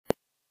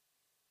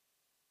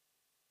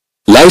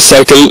Life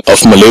cycle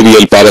of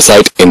malarial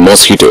parasite in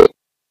mosquito.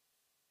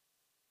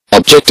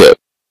 Objective: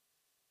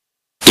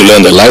 to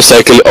learn the life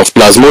cycle of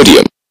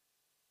Plasmodium,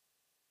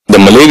 the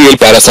malarial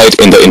parasite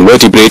in the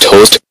invertebrate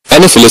host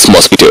Anopheles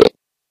mosquito.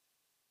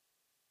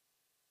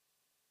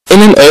 In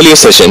an earlier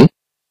session,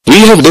 we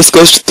have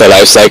discussed the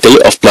life cycle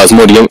of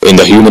Plasmodium in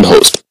the human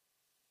host.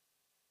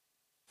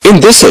 In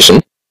this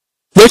session,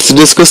 let's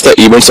discuss the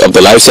events of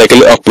the life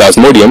cycle of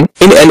Plasmodium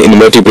in an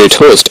invertebrate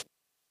host,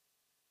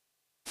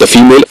 the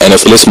female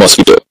Anopheles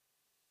mosquito.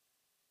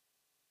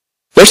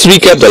 Let's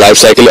recap the life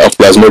cycle of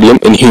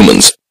Plasmodium in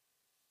humans.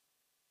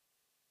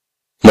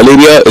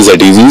 Malaria is a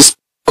disease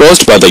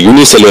caused by the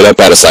unicellular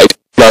parasite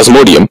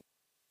Plasmodium,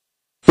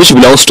 which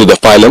belongs to the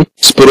phylum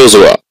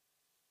Sporozoa.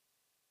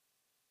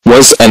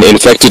 Once an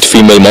infected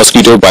female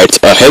mosquito bites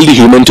a healthy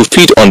human to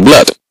feed on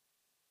blood,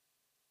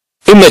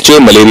 immature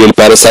malarial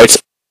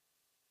parasites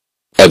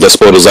at the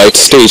sporozoite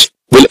stage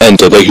will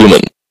enter the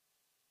human.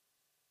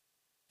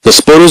 The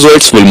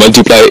sporozoites will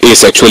multiply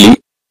asexually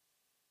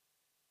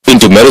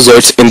into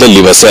merozoites in the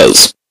liver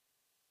cells.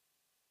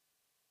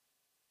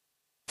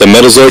 The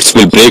merozoites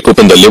will break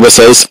open the liver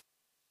cells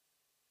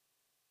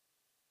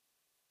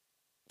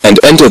and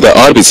enter the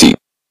RBC,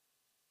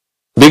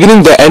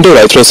 beginning the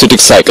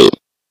endoerythrocytic cycle.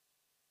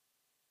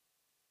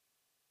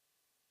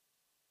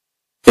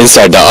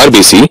 Inside the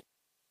RBC,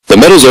 the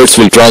merozoites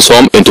will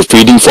transform into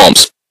feeding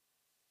forms,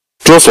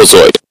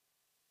 trophozoite,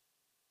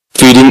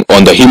 feeding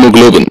on the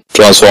hemoglobin,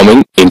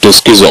 transforming into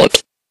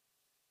schizont.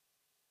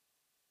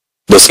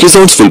 The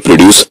schizonts will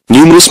produce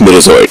numerous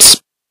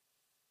merozoites,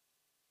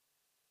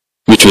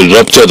 which will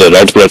rupture the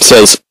red blood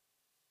cells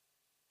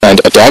and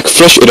attack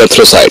fresh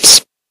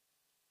erythrocytes.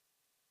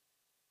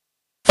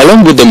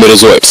 Along with the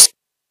merozoites,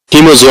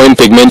 hemozoin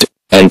pigment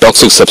and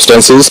toxic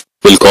substances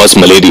will cause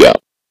malaria.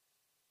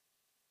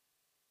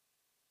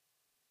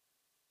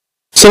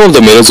 Some of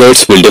the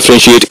merozoites will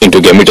differentiate into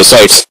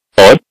gametocytes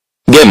or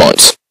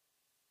gametes,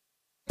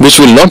 which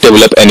will not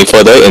develop any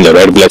further in the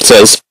red blood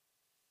cells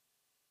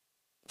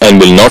and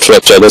will not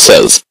rupture the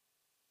cells.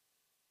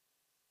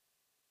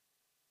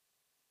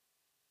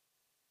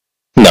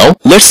 Now,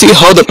 let's see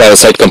how the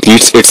parasite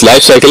completes its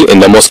life cycle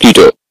in the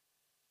mosquito.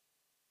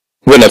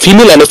 When a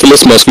female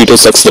Anopheles mosquito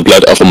sucks the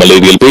blood of a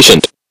malarial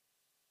patient,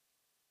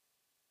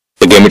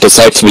 the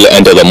gametocytes will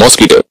enter the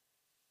mosquito.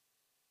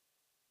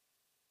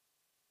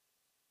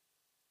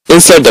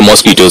 Inside the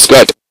mosquito's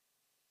gut,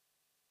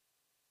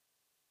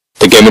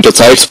 the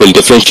gametocytes will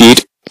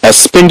differentiate as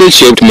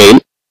spindle-shaped male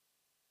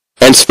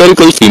and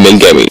spherical female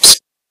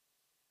gametes.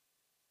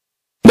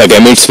 The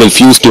gametes will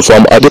fuse to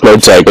form a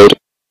diploid zygote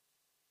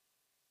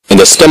in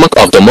the stomach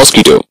of the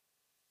mosquito.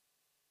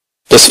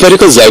 The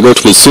spherical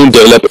zygote will soon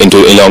develop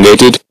into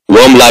elongated,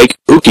 worm-like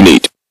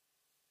ookinete.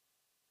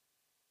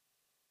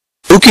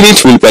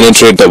 Ookinete will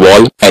penetrate the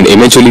wall and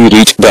eventually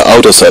reach the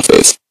outer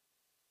surface.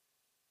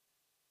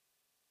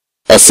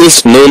 A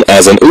cyst known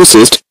as an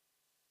oocyst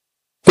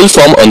will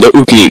form on the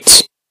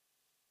ookinetes.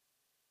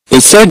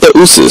 Inside the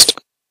oocyst,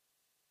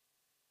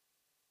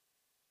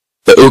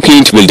 the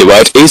ookinete will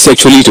divide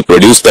asexually to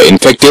produce the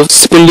infective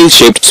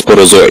spindle-shaped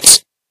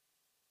sporozoites.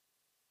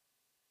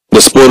 The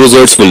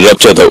sporozoites will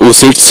rupture the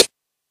oocysts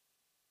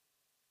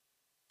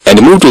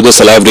and move to the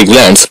salivary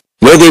glands,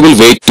 where they will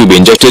wait to be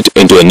injected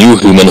into a new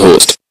human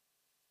host.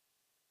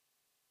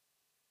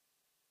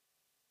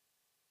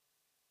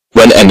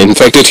 When an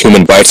infected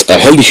human bites a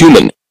healthy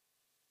human,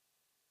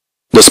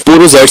 the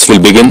sporozoites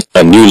will begin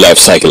a new life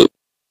cycle.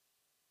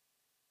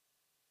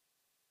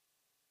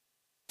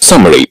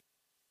 Summary: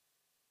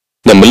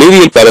 the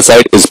malarial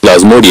parasite is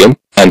Plasmodium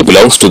and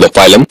belongs to the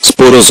phylum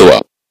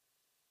Sporozoa.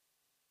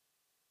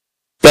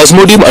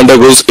 Plasmodium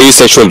undergoes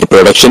asexual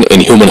reproduction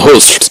in human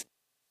hosts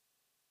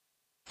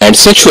and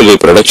sexual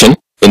reproduction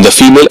in the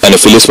female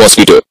Anopheles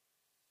mosquito.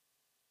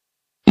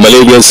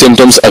 Malarial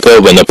symptoms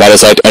occur when the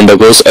parasite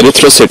undergoes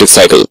erythrocytic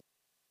cycle.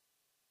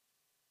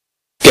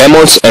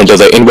 Gametes enter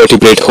the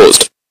invertebrate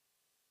host.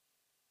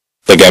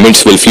 The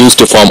gametes will fuse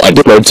to form a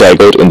diploid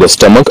zygote in the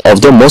stomach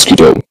of the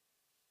mosquito.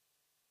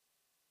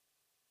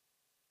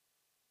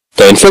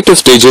 The infective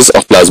stages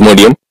of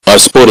Plasmodium are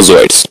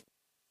sporozoites.